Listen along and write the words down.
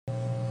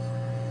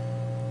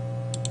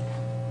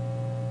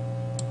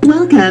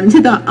Welcome to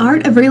the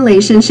Art of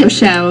Relationship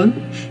show.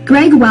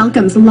 Greg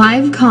welcomes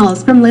live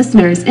calls from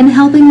listeners in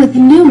helping with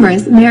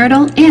numerous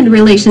marital and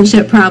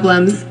relationship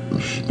problems.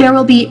 There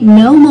will be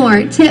no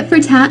more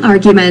tit-for-tat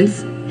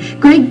arguments.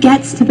 Greg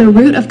gets to the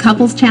root of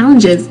couples'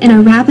 challenges in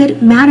a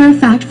rapid,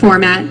 matter-of-fact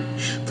format,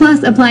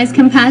 plus applies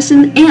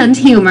compassion and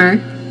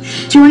humor.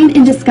 Join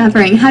in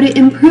discovering how to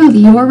improve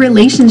your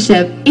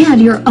relationship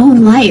and your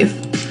own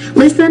life.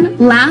 Listen,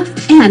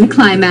 laugh, and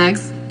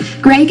climax.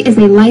 Greg is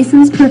a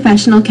licensed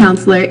professional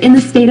counselor in the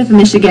state of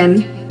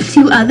Michigan.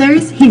 To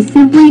others, he's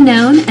simply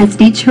known as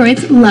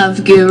Detroit's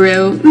love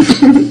guru.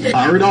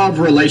 Art of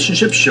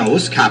Relationship show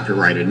is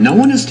copyrighted. No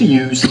one is to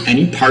use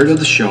any part of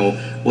the show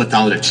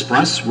without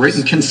express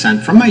written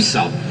consent from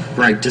myself,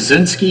 Greg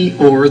Dudzinski,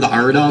 or the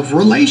Art of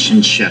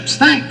Relationships.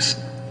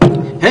 Thanks.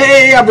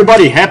 Hey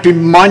everybody, happy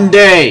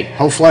Monday.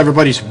 Hopefully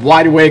everybody's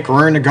wide awake,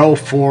 raring to go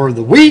for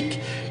the week.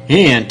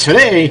 And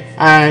today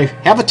I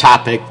have a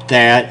topic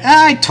that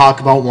I talk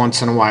about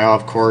once in a while,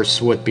 of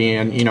course, with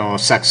being, a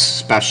sex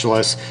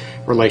specialist,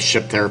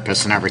 relationship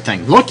therapist, and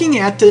everything. Looking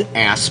at the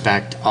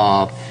aspect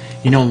of,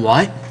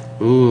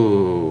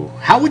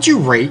 how would you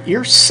rate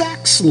your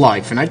sex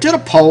life? And I did a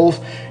poll.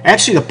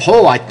 Actually, the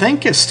poll, I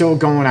think, is still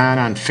going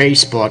on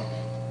Facebook.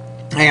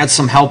 I had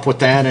some help with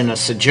that and a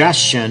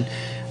suggestion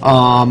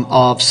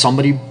of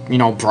somebody,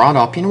 brought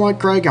up,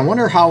 Greg, I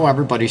wonder how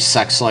everybody's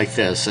sex life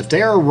is. If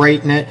they are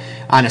rating it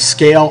on a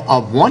scale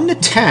of 1 to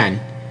 10,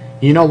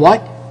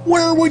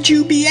 where would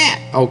you be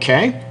at?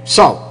 Okay,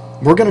 so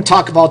we're going to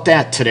talk about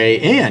that today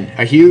in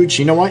a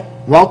huge,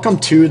 welcome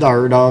to the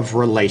Art of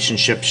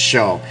Relationship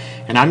show.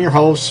 And I'm your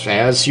host,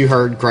 as you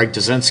heard, Greg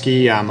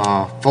Dudzinski. I'm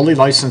a fully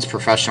licensed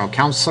professional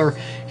counselor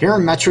here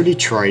in Metro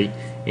Detroit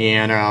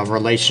and a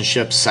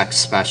relationship sex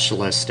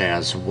specialist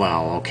as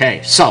well.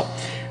 Okay, so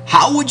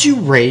how would you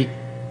rate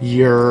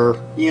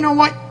your,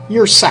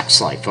 your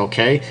sex life,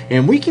 okay?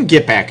 And we can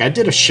get back. I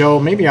did a show,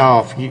 maybe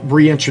I'll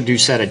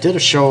reintroduce that. I did a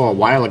show a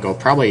while ago,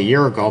 probably a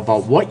year ago,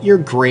 about what your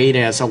grade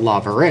as a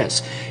lover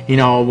is.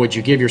 Would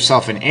you give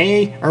yourself an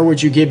A or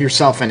would you give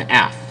yourself an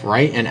F,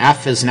 right? An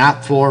F is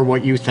not for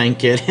what you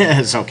think it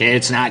is, okay?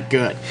 It's not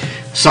good.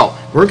 So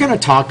we're going to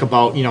talk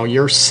about,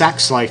 your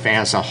sex life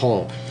as a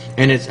whole.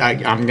 And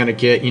I'm going to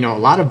get, a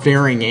lot of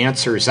varying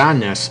answers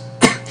on this.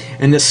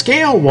 And the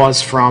scale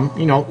was from,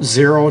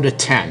 0 to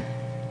 10.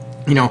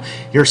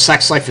 Your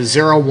sex life is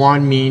 0,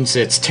 1 means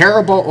it's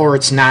terrible or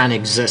it's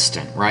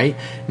non-existent, right?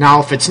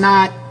 Now, if it's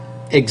not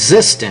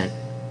existent,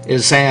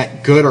 is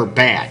that good or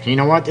bad? You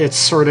know what? It's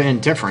sort of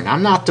indifferent.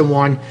 I'm not the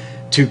one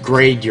to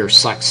grade your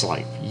sex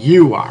life.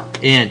 You are.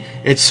 And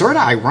it's sort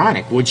of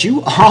ironic. Would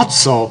you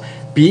also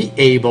be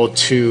able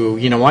to,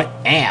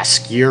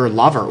 ask your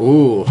lover,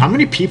 how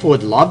many people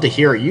would love to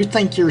hear it? You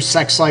think your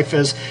sex life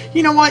is,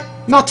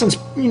 nothing's,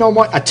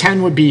 a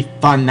 10 would be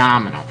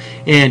phenomenal.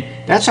 And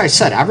that's why I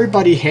said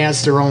everybody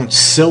has their own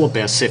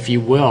syllabus, if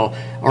you will,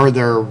 or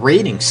their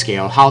rating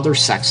scale, how their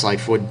sex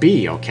life would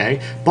be,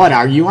 okay? But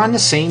are you on the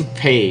same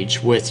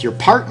page with your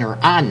partner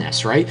on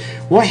this, right?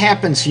 What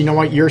happens,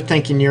 you're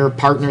thinking your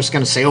partner's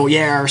going to say, oh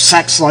yeah, our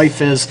sex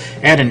life is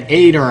at an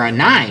 8 or a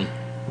 9,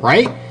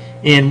 right?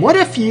 And what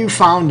if you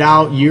found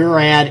out you're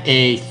at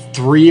a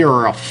 3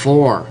 or a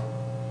 4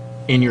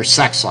 in your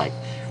sex life?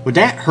 Would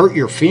that hurt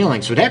your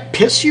feelings? Would that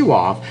piss you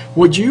off?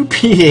 Would you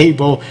be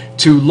able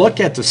to look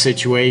at the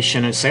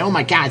situation and say, oh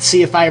my God,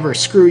 see if I ever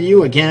screw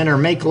you again or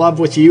make love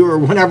with you or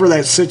whatever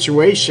that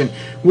situation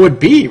would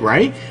be,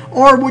 right?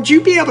 Or would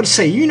you be able to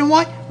say,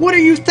 what are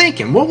you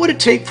thinking? What would it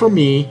take for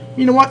me,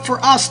 for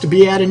us to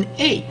be at an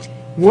 8?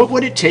 What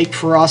would it take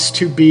for us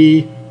to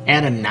be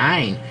at a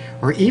 9?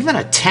 Or even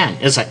a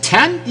 10. Is a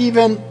 10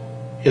 even,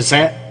 is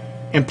that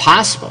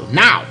impossible?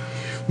 Now,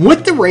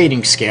 with the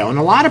rating scale, and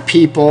a lot of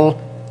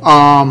people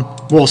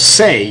will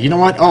say,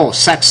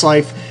 sex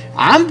life,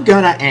 I'm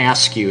going to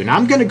ask you, and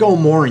I'm going to go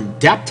more in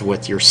depth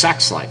with your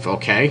sex life,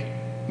 okay?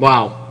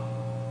 Well,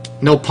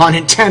 no pun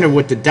intended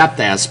with the depth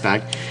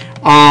aspect.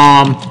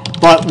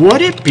 But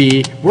would it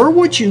be, where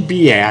would you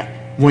be at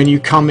when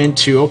you come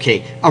into,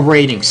 a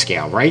rating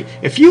scale, right?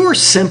 If you were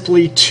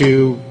simply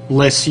to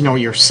list,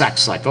 your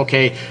sex life,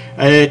 okay,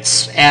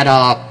 it's at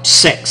a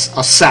 6,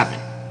 a 7.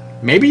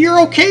 Maybe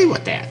you're okay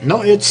with that.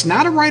 No, it's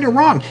not a right or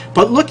wrong.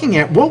 But looking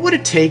at what would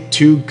it take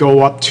to go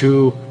up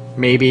to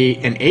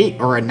maybe an 8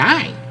 or a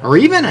 9 or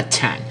even a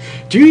 10?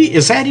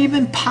 Is that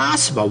even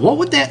possible? What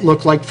would that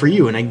look like for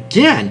you? And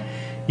again,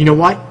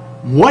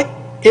 what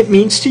it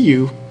means to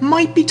you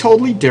might be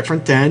totally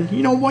different than,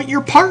 what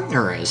your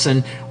partner is.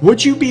 And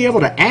would you be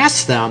able to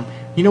ask them,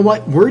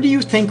 where do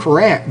you think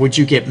we're at? Would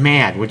you get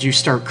mad? Would you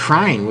start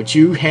crying? Would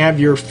you have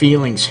your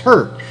feelings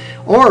hurt?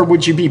 Or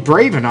would you be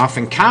brave enough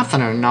and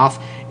confident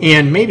enough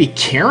and maybe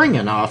caring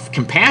enough,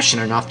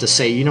 compassionate enough to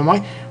say,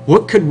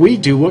 what could we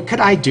do? What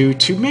could I do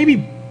to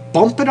maybe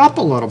bump it up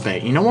a little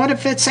bit?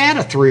 If it's at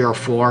a 3 or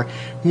 4,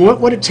 what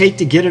would it take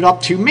to get it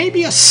up to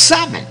maybe a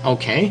 7,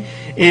 okay?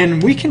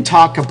 And we can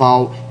talk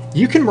about,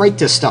 you can write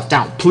this stuff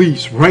down.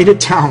 Please write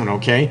it down,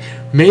 okay?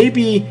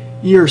 Maybe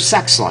your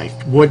sex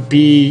life would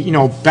be,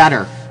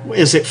 better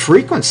is it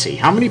frequency?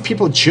 How many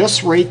people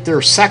just rate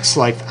their sex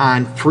life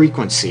on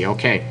frequency?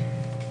 Okay,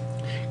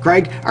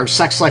 Greg, our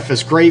sex life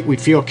is great. We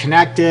feel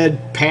connected,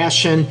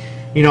 passion,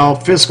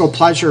 physical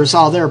pleasure is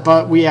all there,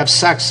 but we have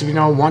sex,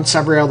 once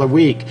every other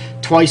week,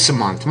 twice a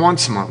month,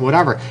 once a month,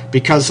 whatever,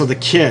 because of the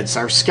kids,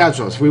 our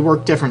schedules. We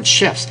work different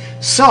shifts.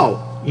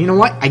 So, you know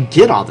what? I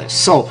get all this.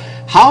 So,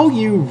 how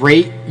you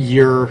rate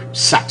your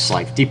sex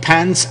life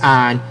depends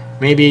on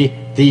maybe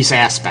these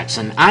aspects.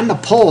 And on the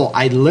poll,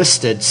 I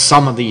listed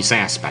some of these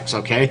aspects,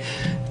 okay?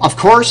 Of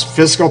course,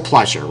 physical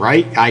pleasure,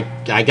 right?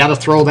 I got to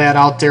throw that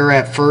out there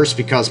at first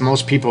because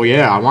most people,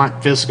 I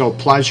want physical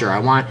pleasure. I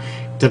want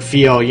to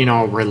feel,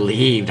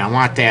 relieved. I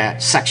want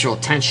that sexual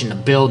tension to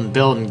build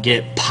and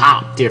get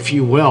popped, if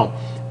you will,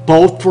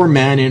 both for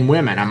men and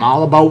women. I'm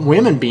all about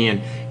women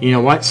being,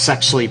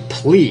 sexually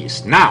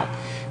pleased. Now,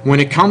 when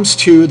it comes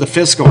to the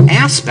physical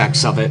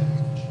aspects of it,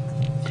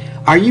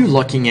 are you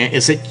looking at,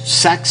 is it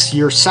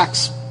your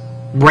sex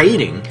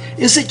rating?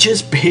 Is it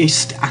just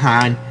based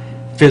on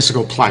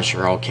physical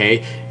pleasure,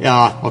 okay?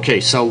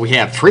 So we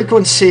have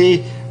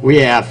frequency, we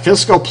have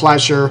physical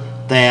pleasure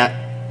that,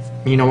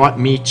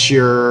 meets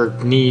your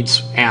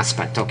needs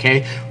aspect,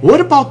 okay? What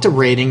about the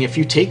rating if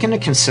you take into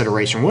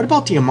consideration, what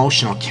about the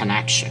emotional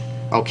connection?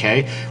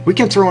 Okay, we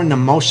can throw in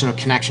emotional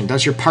connection.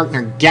 Does your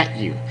partner get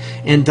you?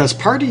 And does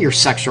part of your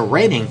sexual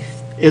rating,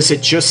 is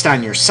it just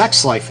on your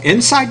sex life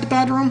inside the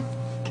bedroom?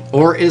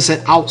 Or is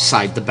it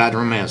outside the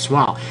bedroom as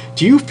well?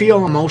 Do you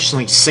feel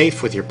emotionally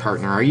safe with your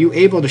partner? Are you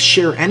able to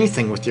share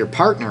anything with your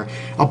partner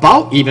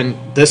about even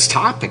this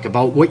topic,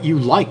 about what you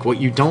like, what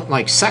you don't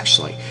like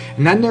sexually?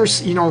 And then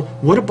there's,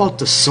 what about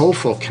the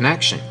soulful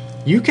connection?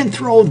 You can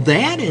throw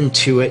that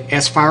into it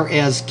as far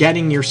as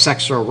getting your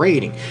sexual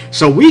rating.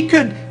 So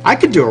I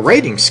could do a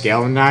rating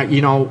scale and not,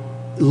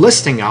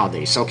 listing all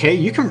these, okay?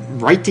 You can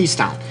write these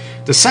down.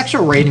 The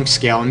sexual rating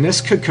scale, and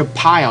this could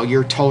compile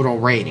your total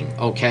rating,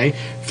 okay?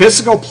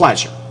 Physical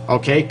pleasure,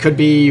 okay, could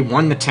be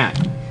 1 to 10.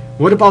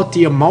 What about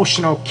the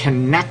emotional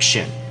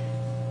connection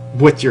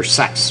with your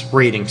sex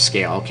rating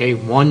scale, okay?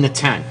 1 to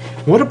 10.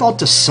 What about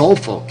the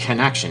soulful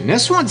connection?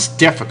 This one's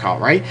difficult,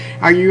 right?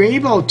 Are you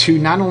able to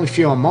not only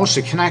feel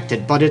emotionally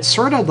connected, but it's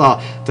sort of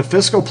the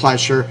physical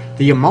pleasure,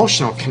 the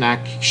emotional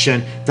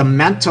connection, the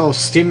mental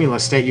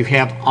stimulus that you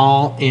have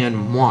all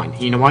in one.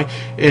 You know what?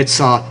 It's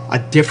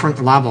a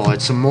different level.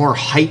 It's a more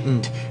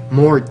heightened,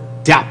 more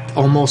depth,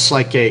 almost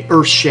like a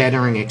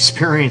earth-shattering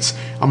experience,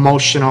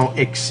 emotional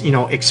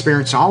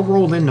experience all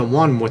rolled into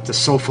one with the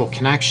soulful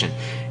connection.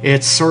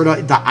 It's sort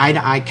of the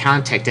eye-to-eye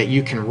contact that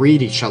you can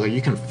read each other,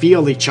 you can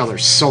feel each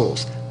other's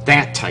souls,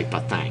 that type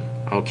of thing,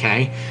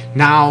 okay?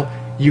 Now,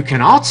 you can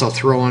also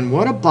throw in,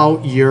 what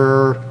about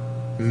your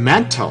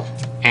mental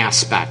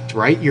aspect,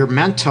 right? Your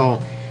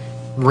mental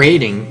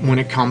rating when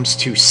it comes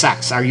to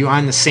sex. Are you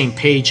on the same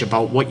page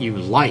about what you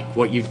like,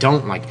 what you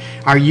don't like?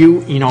 Are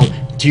you,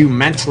 do you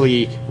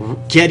mentally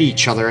get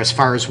each other as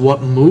far as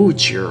what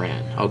moods you're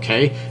in,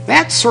 okay?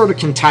 That sort of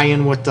can tie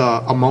in with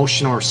the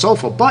emotional or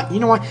soulful, but you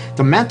know what?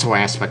 The mental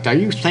aspect, are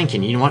you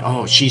thinking,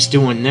 oh, she's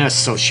doing this,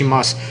 so she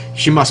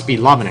must be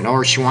loving it,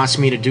 or she wants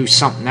me to do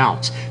something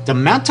else. The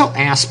mental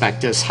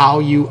aspect is how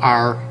you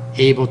are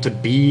able to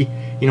be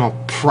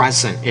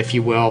present, if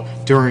you will,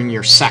 during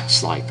your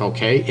sex life,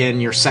 okay, in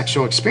your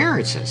sexual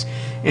experiences.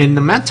 In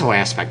the mental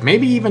aspect,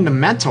 maybe even the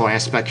mental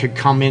aspect could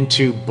come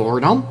into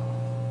boredom,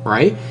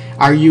 right?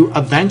 Are you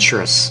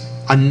adventurous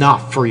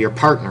enough for your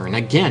partner? And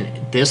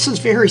again, this is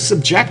very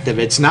subjective.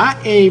 It's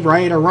not a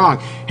right or wrong.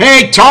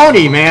 Hey,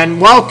 Tony, man,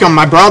 welcome,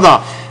 my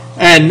brother.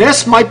 And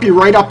this might be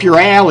right up your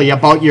alley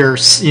about your,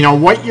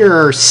 what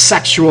your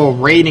sexual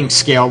rating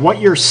scale, what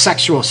your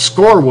sexual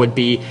score would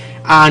be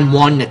on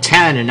 1 to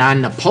 10 and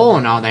on the poll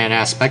and all that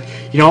aspect,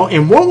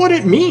 and what would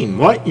it mean?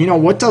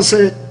 What does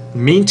it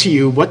mean to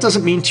you? What does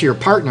it mean to your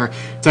partner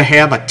to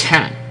have a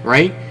 10,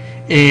 right?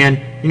 And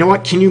you know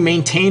what? Can you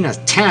maintain a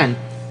 10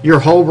 your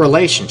whole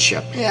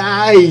relationship?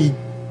 I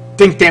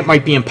think that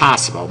might be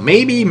impossible.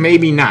 Maybe,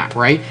 maybe not,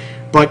 right?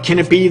 But can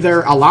it be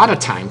there a lot of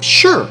times?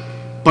 Sure.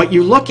 But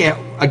you look at,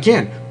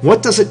 again,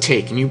 what does it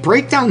take? And you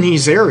break down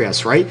these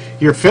areas, right?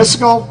 Your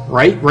physical,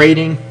 right,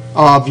 rating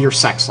of your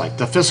sex life,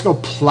 the physical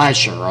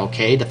pleasure,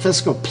 okay, the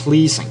physical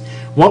pleasing.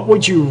 What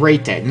would you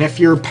rate that? And if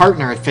your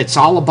partner, if it's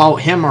all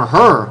about him or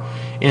her,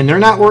 and they're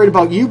not worried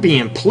about you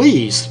being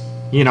pleased,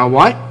 you know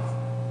what?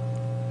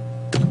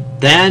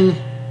 Then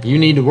you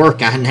need to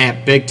work on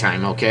that big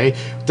time, okay?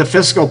 The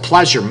physical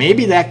pleasure,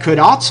 maybe that could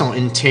also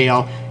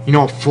entail,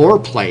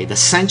 foreplay, the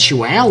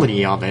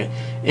sensuality of it.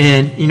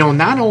 And,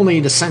 not only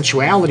the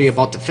sensuality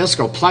about the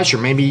physical pleasure,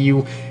 maybe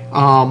you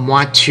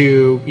want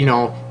to,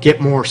 get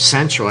more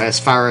sensual as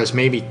far as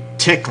maybe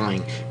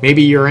tickling.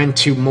 Maybe you're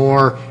into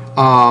more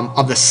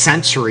of the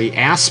sensory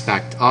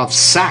aspect of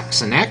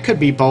sex. And that could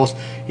be both,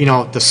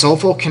 the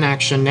soulful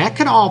connection. That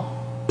could all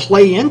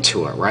play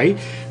into it, right?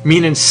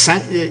 Meaning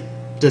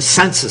the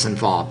senses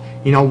involved.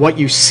 What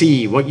you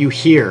see, what you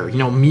hear,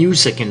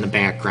 music in the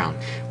background,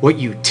 what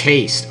you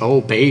taste.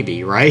 Oh,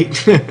 baby, right?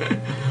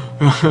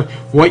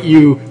 what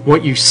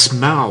you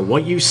smell,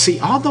 what you see,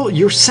 although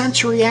your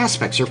sensory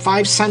aspects, your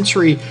 5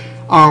 sensory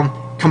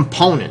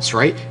components,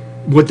 right?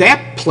 Would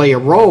that play a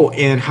role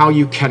in how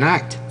you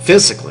connect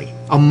physically,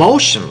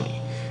 emotionally,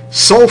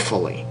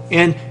 soulfully,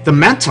 and the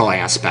mental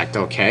aspect,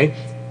 okay?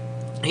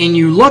 And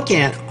you look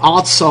at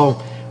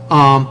also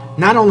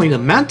not only the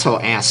mental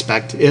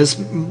aspect is,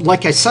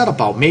 like I said,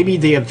 about maybe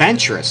the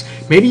adventurous.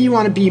 Maybe you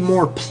want to be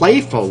more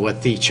playful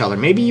with each other.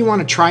 Maybe you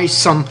want to try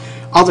some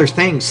other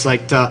things,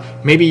 like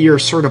maybe you're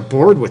sort of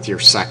bored with your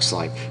sex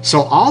life.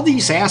 So all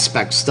these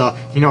aspects, the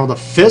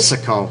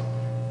physical,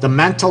 the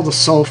mental, the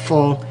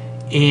soulful,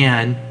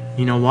 and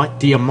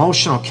the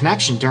emotional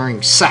connection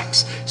during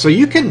sex. So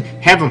you can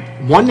have a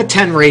 1 to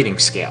 10 rating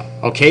scale,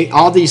 okay?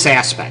 All these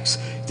aspects,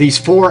 these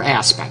 4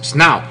 aspects.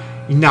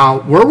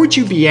 Now, where would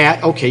you be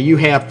at? Okay, you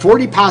have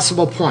 40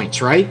 possible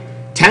points, right?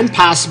 10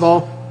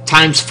 possible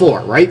times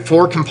 4, right?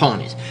 4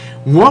 components.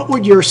 What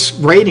would your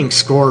rating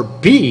score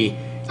be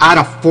out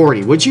of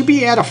 40? Would you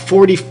be at a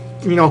 40,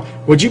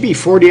 would you be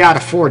 40 out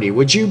of 40?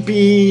 Would you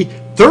be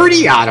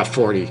 30 out of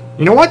 40?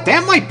 You know what?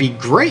 That might be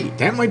great.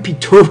 That might be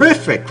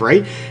terrific,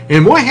 right?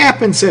 And what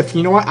happens if,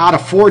 out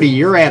of 40,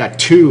 you're at a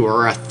 2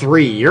 or a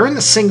 3? You're in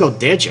the single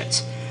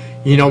digits.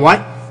 You know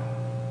what?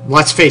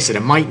 Let's face it,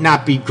 it might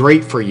not be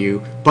great for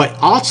you, but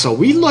also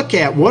we look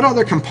at what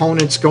other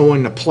components go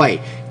into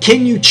play.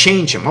 Can you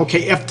change them?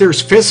 Okay, if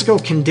there's physical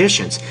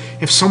conditions,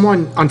 if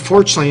someone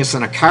unfortunately is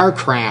in a car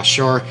crash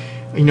or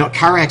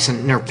car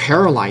accident and they're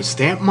paralyzed,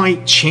 that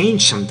might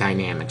change some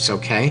dynamics,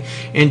 okay?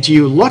 And do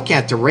you look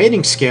at the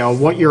rating scale,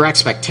 what your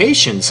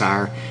expectations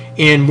are,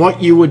 and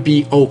what you would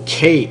be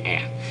okay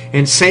at?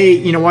 And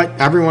say,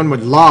 everyone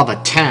would love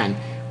a 10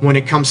 when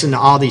it comes into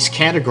all these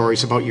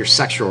categories about your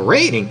sexual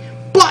rating,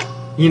 but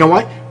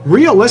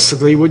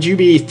realistically, would you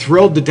be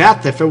thrilled to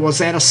death if it was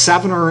at a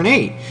 7 or an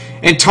 8?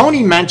 And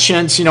Tony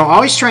mentions,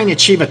 always trying to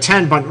achieve a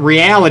 10, but in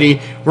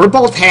reality, we're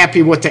both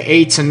happy with the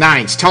 8s and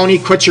 9s. Tony,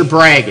 quit your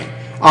bragging.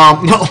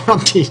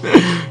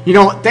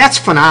 No, that's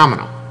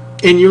phenomenal.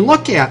 And you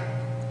look at,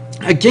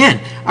 again,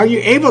 are you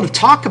able to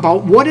talk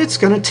about what it's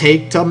going to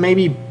take to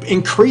maybe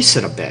increase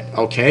it a bit,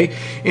 okay?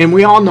 And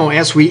we all know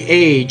as we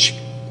age,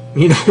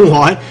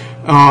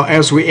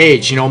 as we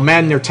age,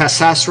 men, their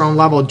testosterone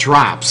level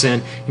drops,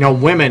 and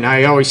women,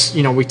 I always,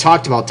 we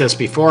talked about this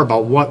before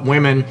about what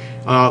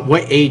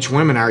age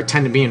women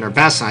tend to be in their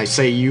best, and I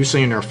say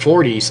usually in their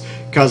 40s,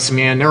 because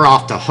man, they're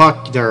off the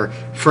hook, they're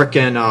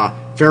freaking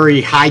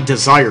very high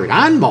desired.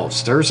 On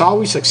most, there's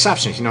always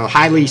exceptions,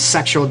 highly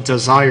sexual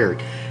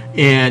desired,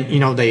 and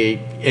they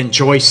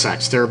enjoy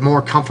sex, they're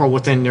more comfortable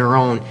within their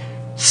own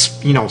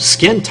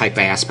skin type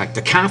aspect,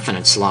 the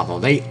confidence level.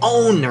 They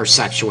own their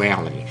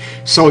sexuality.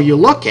 So you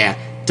look at,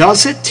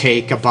 does it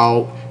take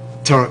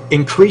to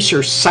increase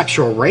your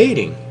sexual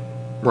rating,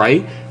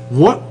 right?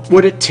 What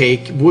would it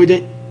take? Would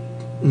it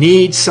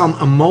need some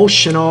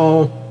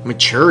emotional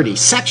maturity,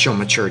 sexual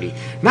maturity?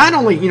 Not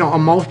only,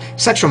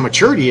 sexual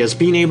maturity is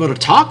being able to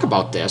talk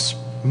about this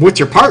with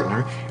your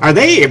partner. Are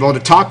they able to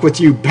talk with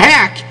you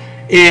back?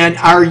 And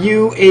are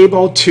you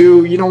able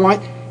to,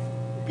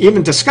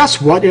 even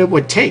discuss what it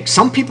would take?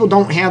 Some people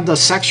don't have the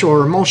sexual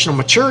or emotional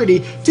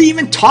maturity to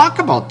even talk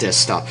about this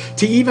stuff.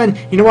 To even,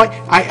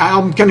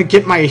 I'm going to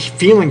get my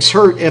feelings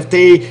hurt if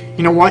they,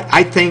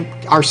 I think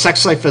our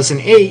sex life is an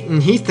 8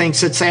 and he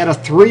thinks it's at a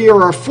 3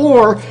 or a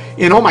 4,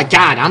 and oh my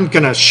God, I'm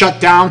going to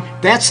shut down.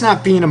 That's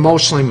not being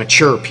emotionally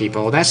mature,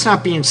 people. That's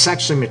not being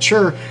sexually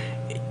mature.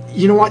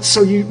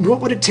 So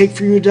what would it take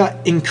for you to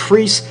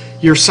increase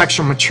your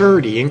sexual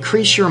maturity,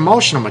 increase your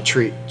emotional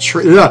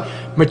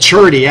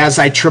maturity, as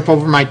I trip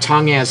over my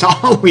tongue as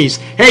always.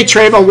 Hey,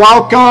 Treva,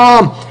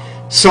 welcome.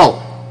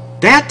 So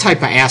that type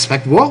of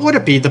aspect, what would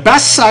it be? The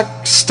best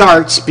sex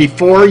starts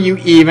before you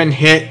even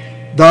hit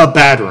the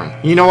bedroom.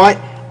 You know what?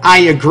 I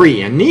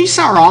agree. And these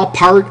are all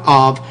part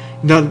of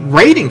the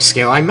rating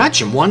scale I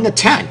mentioned, 1 to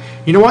 10.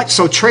 You know what?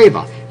 So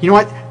Treva,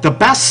 the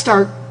best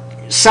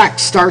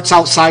sex starts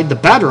outside the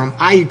bedroom.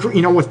 I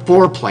agree, with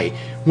foreplay,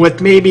 with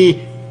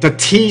maybe the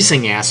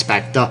teasing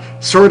aspect, the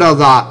sort of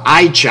the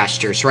eye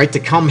gestures, right? To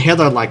come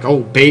hither like,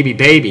 oh, baby,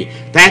 baby,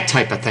 that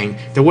type of thing.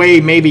 The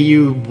way maybe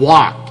you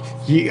walk.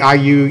 Are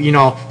you,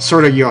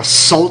 sort of you're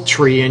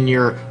sultry in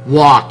your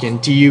walk,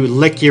 and do you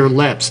lick your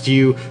lips? Do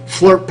you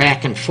flirt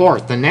back and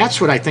forth? And that's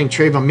what I think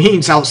Treva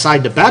means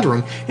outside the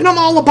bedroom, and I'm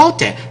all about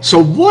that.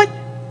 So what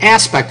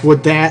aspect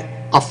would that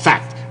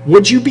affect?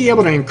 Would you be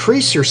able to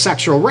increase your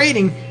sexual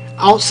rating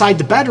outside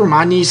the bedroom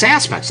on these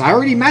aspects? I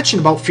already mentioned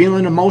about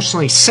feeling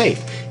emotionally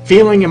safe,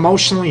 feeling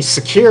emotionally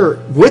secure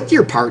with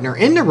your partner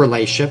in the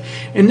relationship,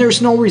 and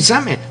there's no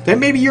resentment. Then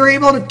maybe you're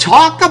able to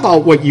talk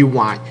about what you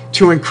want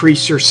to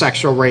increase your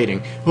sexual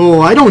rating.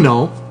 Oh, I don't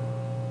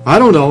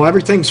know,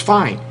 everything's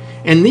fine.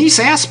 And these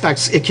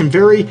aspects, it can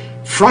very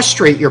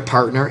frustrate your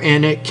partner,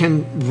 and it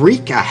can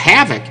wreak a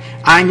havoc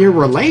on your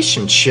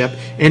relationship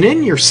and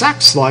in your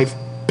sex life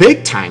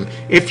big time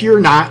if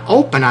you're not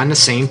open on the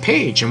same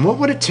page. And what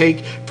would it take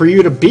for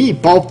you to be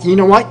both,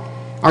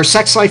 our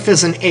sex life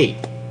is an 8.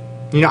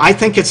 I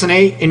think it's an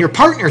 8, and your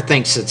partner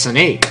thinks it's an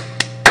 8.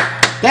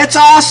 That's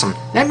awesome.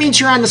 That means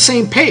you're on the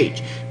same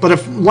page. But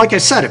if, like I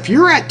said, if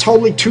you're at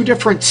totally two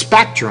different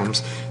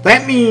spectrums,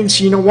 that means,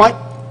 you know what?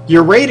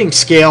 Your rating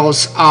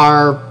scales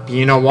are,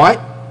 you know what?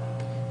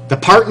 The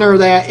partner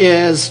that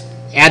is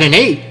at an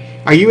 8,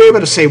 are you able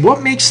to say,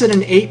 what makes it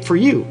an 8 for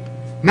you?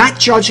 Not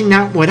judging,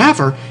 not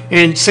whatever.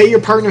 And say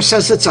your partner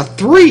says it's a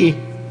 3,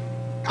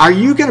 are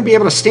you going to be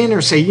able to stand there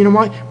and say, you know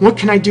what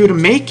can I do to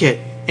make it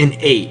an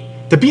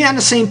 8? To be on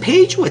the same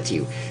page with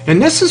you.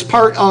 And this is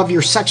part of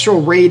your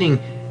sexual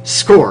rating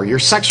score, your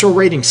sexual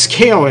rating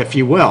scale, if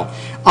you will.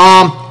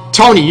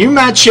 Tony, you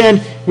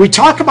mentioned we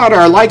talk about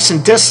our likes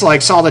and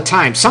dislikes all the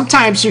time.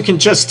 Sometimes you can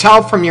just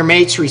tell from your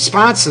mate's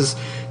responses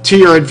to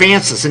your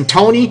advances. And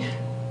Tony,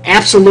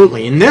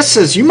 absolutely. And this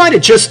is, you might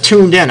have just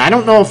tuned in. I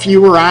don't know if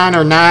you were on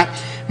or not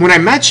when I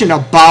mentioned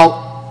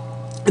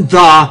about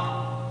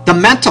the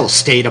mental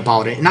state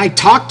about it. And I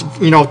talked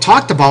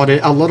about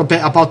it a little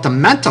bit about the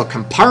mental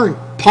component.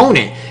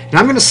 And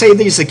I'm going to say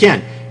these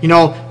again.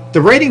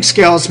 The rating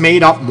scale is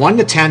made up 1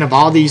 to 10 of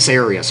all these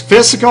areas.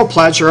 Physical,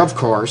 pleasure, of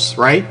course,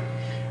 right?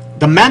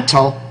 The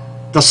mental,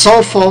 the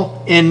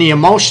soulful, and the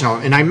emotional.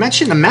 And I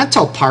mentioned the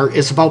mental part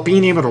is about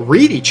being able to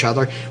read each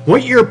other,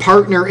 what your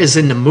partner is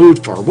in the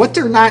mood for, what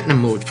they're not in the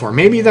mood for.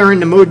 Maybe they're in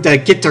the mood to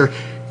get their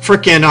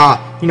freaking,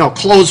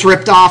 clothes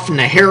ripped off and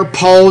the hair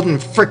pulled and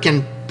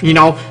freaking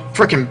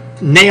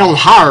nailed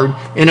hard.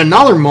 In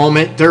another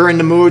moment, they're in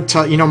the mood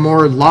to,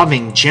 more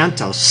loving,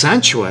 gentle,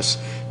 sensuous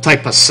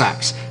type of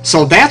sex.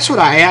 So that's what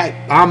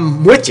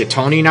I'm with you,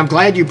 Tony, and I'm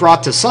glad you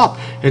brought this up.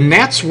 And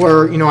that's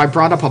where, I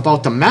brought up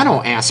about the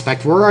mental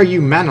aspect. Where are you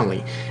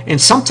mentally?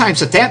 And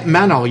sometimes at that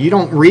mental, you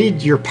don't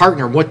read your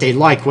partner, what they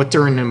like, what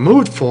they're in the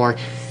mood for.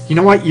 You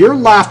know what? You're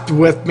left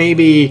with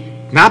maybe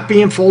not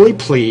being fully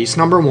pleased,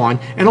 number one,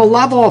 and a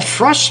level of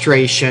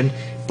frustration.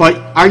 But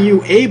are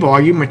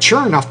you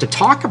mature enough to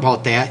talk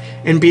about that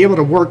and be able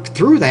to work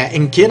through that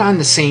and get on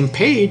the same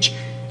page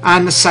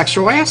on the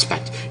sexual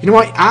aspect? You know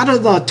what? Out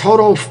of the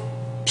total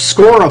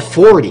score of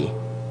 40,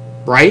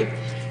 right?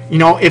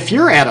 If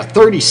you're at a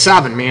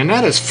 37, man,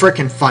 that is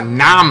freaking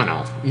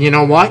phenomenal. You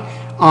know what?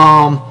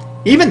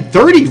 Even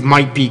 30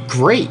 might be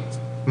great,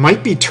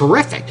 might be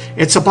terrific.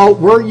 It's about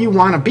where you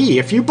want to be.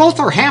 If you both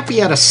are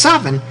happy at a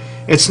 7,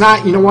 it's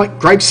not, you know what?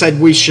 Greg said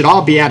we should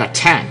all be at a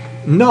 10.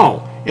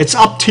 No, it's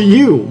up to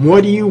you.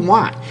 What do you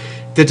want?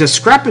 The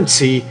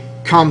discrepancy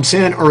comes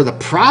in, or the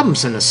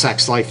problems in the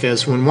sex life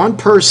is when one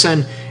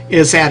person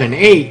is at an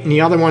 8 and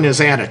the other one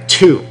is at a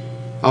 2,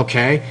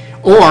 okay?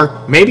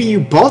 Or maybe you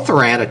both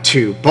are at a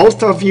 2.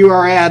 Both of you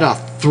are at a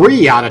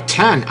 3 out of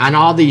 10 on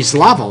all these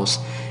levels.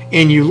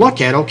 And you look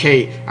at,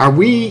 okay, are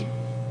we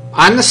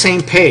on the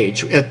same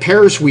page? It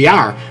pairs we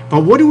are,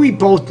 but what do we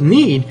both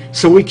need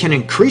so we can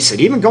increase it?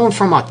 Even going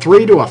from a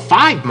 3 to a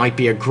 5 might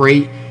be a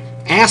great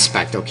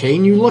aspect, okay?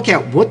 And you look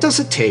at what does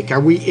it take? Are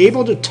we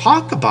able to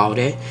talk about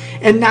it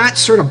and not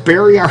sort of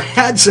bury our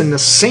heads in the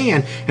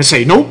sand and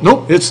say,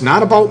 nope, it's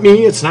not about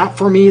me, it's not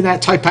for me,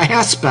 that type of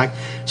aspect,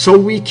 so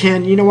we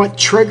can,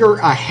 trigger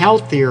a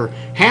healthier,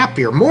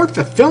 happier, more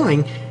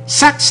fulfilling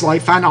sex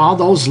life on all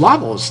those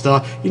levels.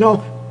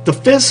 The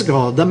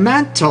physical, the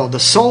mental, the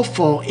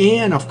soulful,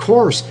 and of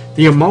course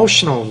the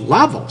emotional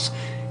levels.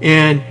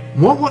 And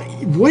what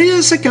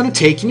is it going to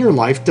take in your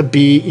life to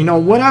be,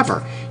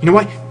 whatever? You know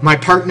what? My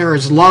partner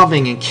is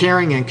loving and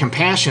caring and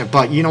compassionate,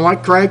 but you know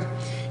what, Greg?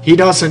 He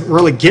doesn't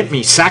really get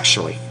me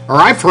sexually. Or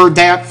I've heard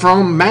that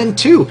from men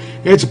too.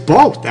 It's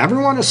both.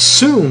 Everyone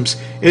assumes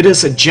it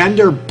is a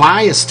gender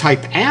bias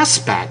type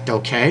aspect,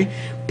 okay?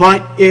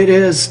 But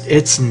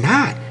it's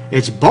not.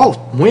 It's both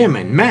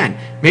women, men.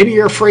 Maybe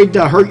you're afraid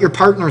to hurt your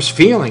partner's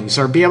feelings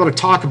or be able to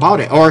talk about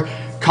it or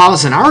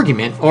cause an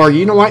argument, or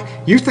you know what,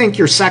 you think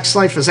your sex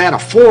life is at a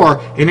 4,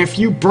 and if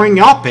you bring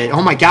up it,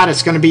 oh my God,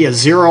 it's going to be a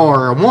 0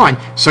 or a 1,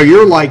 so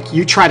you're like,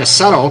 you try to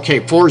settle, okay,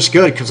 4 is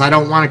good because I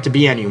don't want it to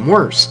be any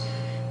worse.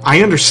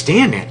 I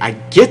understand that, I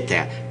get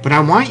that, but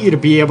I want you to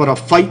be able to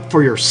fight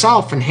for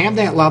yourself and have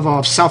that level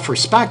of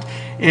self-respect,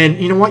 and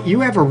you know what, you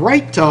have a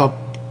right to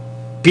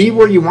be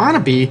where you want to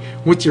be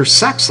with your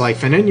sex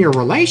life and in your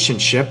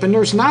relationship, and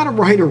there's not a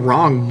right or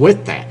wrong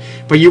with that,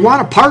 but you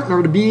want a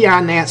partner to be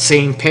on that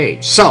same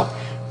page. So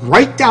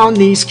write down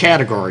these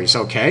categories,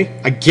 okay?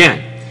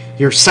 Again,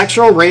 your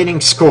sexual rating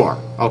score,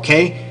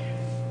 okay?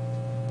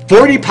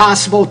 40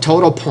 possible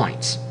total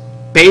points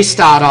based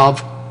out of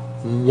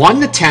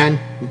 1 to 10,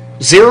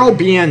 0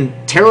 being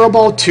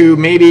terrible to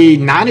maybe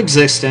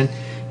non-existent,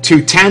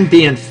 to 10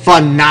 being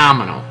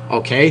phenomenal,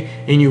 okay?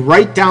 And you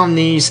write down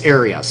these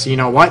areas. You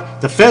know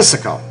what? The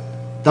physical,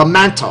 the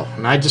mental,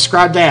 and I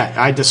described that.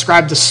 I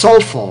described the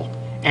soulful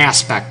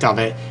aspect of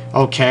it,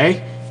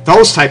 okay?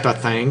 Those type of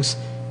things.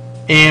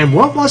 And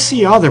what was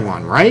the other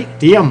one, right?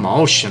 The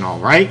emotional,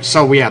 right?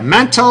 So we have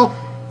mental,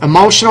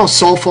 emotional,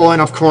 soulful,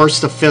 and of course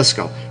the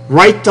physical.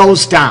 Write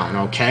those down,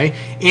 okay?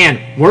 And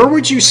where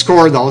would you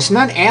score those? And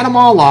then add them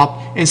all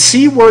up and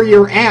see where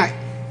you're at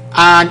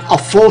on a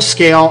full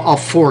scale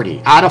of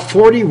 40. Out of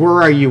 40,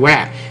 where are you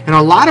at? And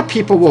a lot of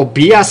people will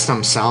BS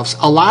themselves.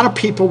 A lot of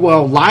people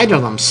will lie to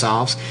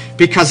themselves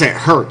because it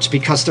hurts,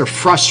 because they're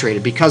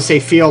frustrated, because they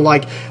feel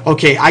like,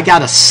 okay, I got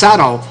to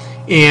settle,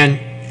 and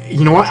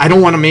you know what? I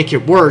don't want to make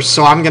it worse,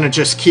 so I'm going to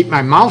just keep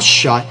my mouth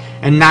shut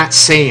and not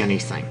say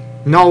anything.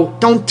 No,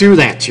 don't do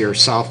that to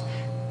yourself.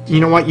 You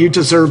know what? You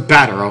deserve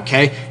better,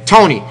 okay?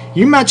 Tony,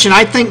 you mentioned,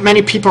 I think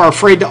many people are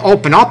afraid to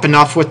open up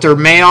enough with their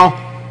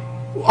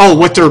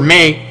with their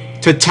mate,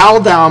 to tell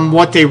them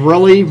what they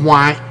really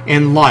want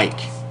and like.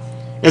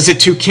 Is it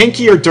too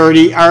kinky or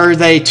dirty? Are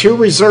they too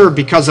reserved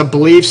because of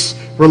beliefs,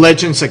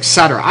 religions,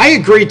 etc.? I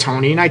agree,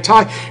 Tony,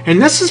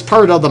 and this is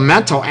part of the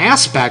mental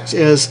aspect,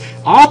 is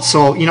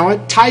also, you know,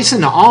 it ties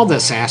into all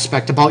this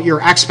aspect about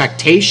your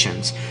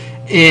expectations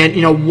and,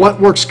 you know, what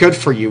works good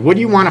for you. What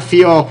do you want to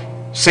feel,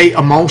 say,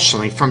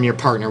 emotionally from your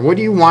partner? What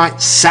do you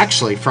want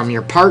sexually from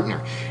your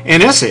partner?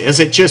 And is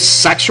it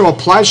just sexual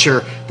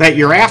pleasure that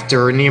you're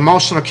after, and the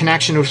emotional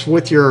connection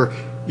with your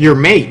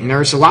mate? And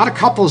there's a lot of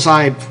couples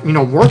I've, you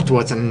know, worked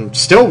with and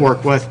still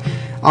work with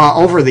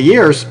over the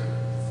years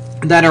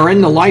that are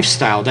in the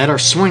lifestyle, that are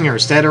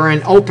swingers, that are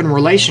in open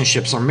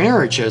relationships or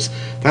marriages,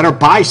 that are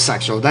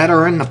bisexual, that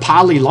are in the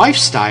poly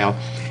lifestyle.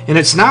 And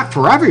it's not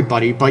for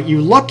everybody, but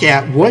you look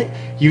at what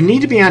you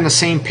need to be on the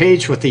same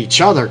page with each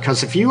other,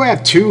 because if you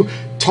have two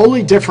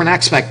totally different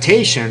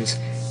expectations,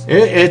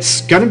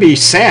 it's going to be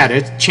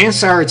sad.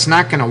 Chances are it's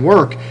not going to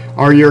work,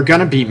 or you're going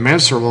to be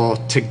miserable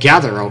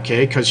together,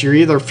 okay? Because you're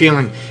either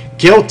feeling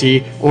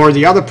guilty, or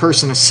the other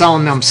person is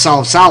selling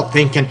themselves out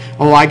thinking,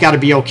 oh, I got to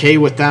be okay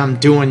with them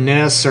doing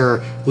this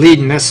or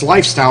leading this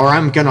lifestyle, or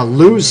I'm going to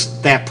lose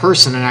that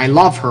person, and I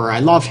love her, I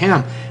love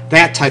him.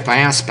 That type of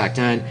aspect.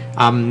 And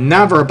I'm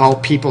never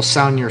about people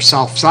selling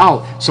yourselves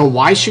out. So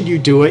why should you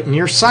do it in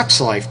your sex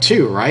life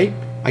too, right?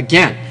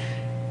 Again,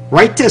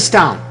 write this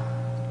down.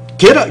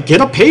 Get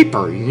a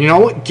paper, you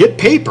know, get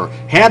paper.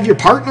 Have your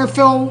partner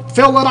fill it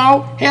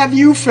out. Have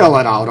you fill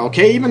it out,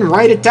 okay? Even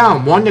write it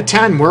down, 1 to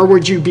 10. Where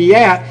would you be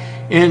at?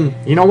 And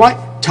you know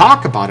what?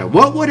 Talk about it.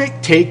 What would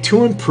it take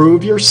to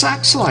improve your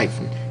sex life?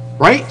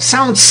 Right?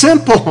 Sounds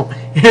simple.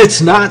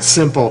 It's not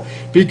simple,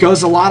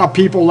 because a lot of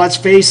people, let's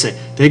face it,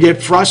 they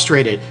get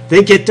frustrated.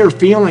 They get their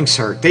feelings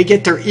hurt. They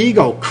get their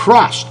ego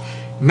crushed.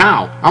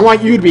 Now, I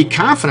want you to be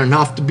confident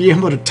enough to be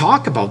able to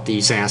talk about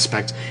these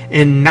aspects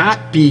and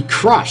not be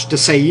crushed, to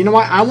say, you know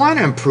what, I want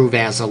to improve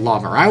as a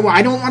lover.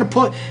 I don't want to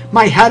put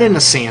my head in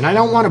the sand. I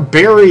don't want to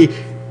bury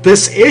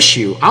this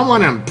issue. I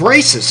want to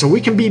embrace it so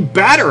we can be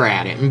better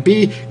at it and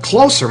be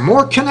closer,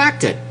 more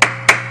connected.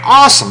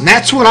 Awesome.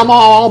 That's what I'm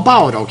all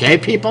about, okay,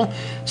 people?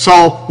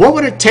 So what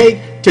would it take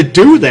to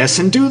do this,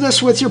 and do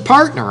this with your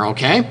partner,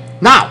 okay?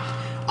 Now,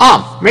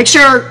 make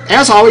sure,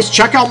 as always,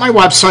 check out my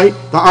website,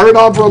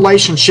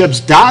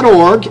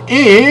 theartofrelationships.org,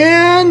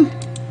 and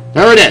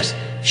there it is.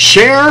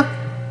 Share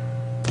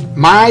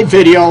my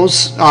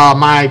videos,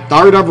 my The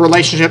Art of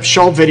Relationships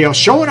show video.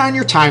 Show it on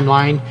your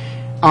timeline.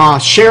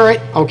 Share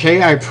it,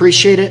 okay? I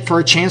appreciate it,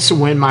 for a chance to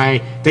win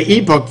the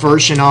ebook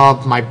version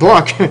of my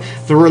book,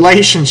 The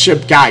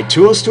Relationship Guide,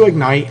 Tools to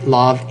Ignite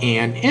Love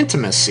and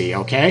Intimacy,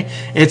 okay?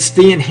 It's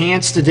the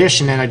enhanced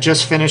edition that I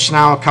just finished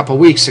now a couple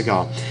weeks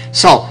ago.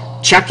 So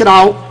check it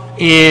out,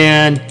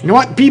 and you know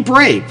what? Be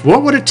brave.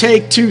 What would it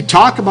take to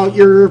talk about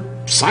your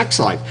sex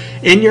life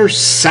and your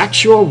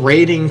sexual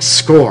rating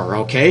score,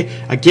 okay?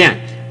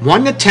 Again,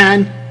 1 to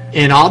 10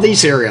 in all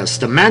these areas: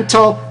 the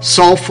mental,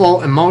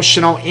 soulful,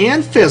 emotional,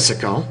 and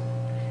physical,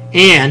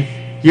 and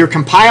your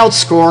compiled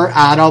score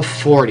out of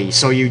 40.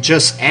 So you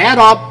just add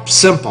up,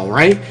 simple,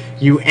 right?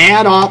 You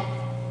add up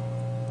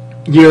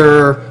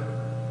your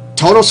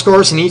total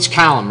scores in each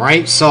column,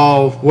 right?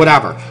 So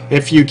whatever,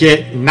 if you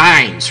get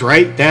 9s,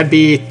 right, that'd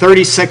be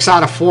 36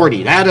 out of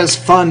 40. That is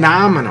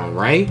phenomenal,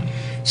 right?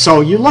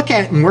 So you look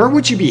at, and where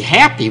would you be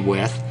happy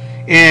with?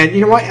 And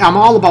you know what? I'm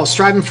all about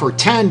striving for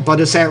 10,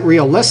 but is that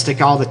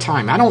realistic all the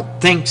time? I don't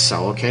think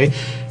so, okay?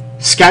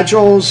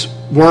 Schedules,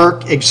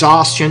 work,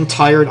 exhaustion,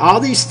 tired, all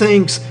these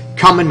things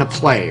come into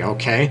play,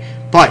 okay?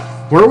 But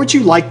where would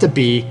you like to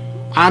be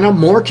on a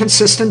more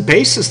consistent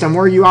basis than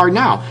where you are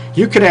now?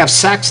 You could have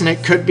sex, and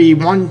it could be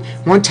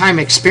one-time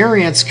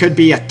experience, could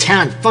be a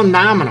 10,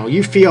 phenomenal.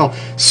 You feel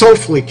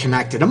soulfully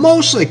connected,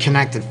 emotionally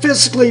connected,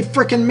 physically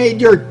freaking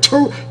made your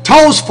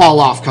toes fall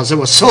off because it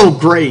was so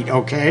great,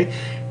 okay?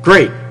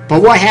 Great.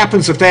 But what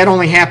happens if that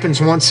only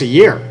happens once a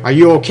year? Are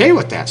you okay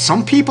with that?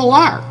 Some people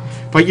are.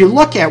 But you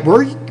look at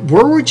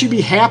where would you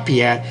be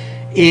happy at,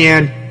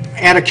 and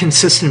at a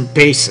consistent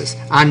basis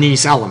on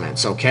these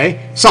elements, okay?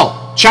 So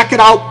check it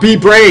out. Be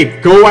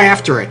brave. Go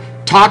after it.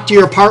 Talk to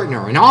your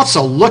partner. And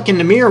also look in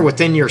the mirror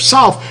within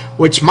yourself,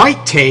 which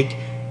might take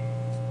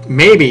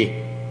maybe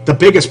the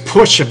biggest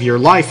push of your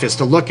life, is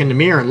to look in the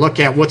mirror and look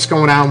at what's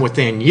going on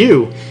within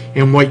you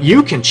and what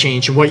you can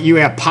change and what you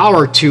have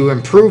power to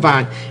improve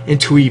on and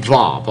to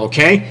evolve,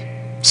 okay?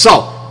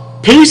 So,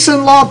 peace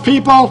and love,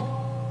 people.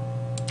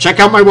 Check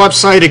out my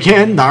website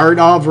again,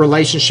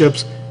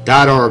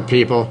 theartofrelationships.org,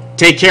 people.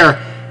 Take care.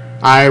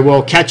 I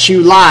will catch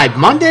you live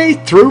Monday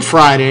through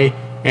Friday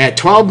at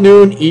 12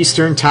 noon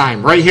Eastern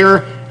Time, right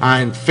here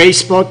on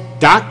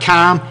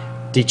Facebook.com,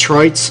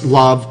 Detroit's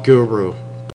Love Guru.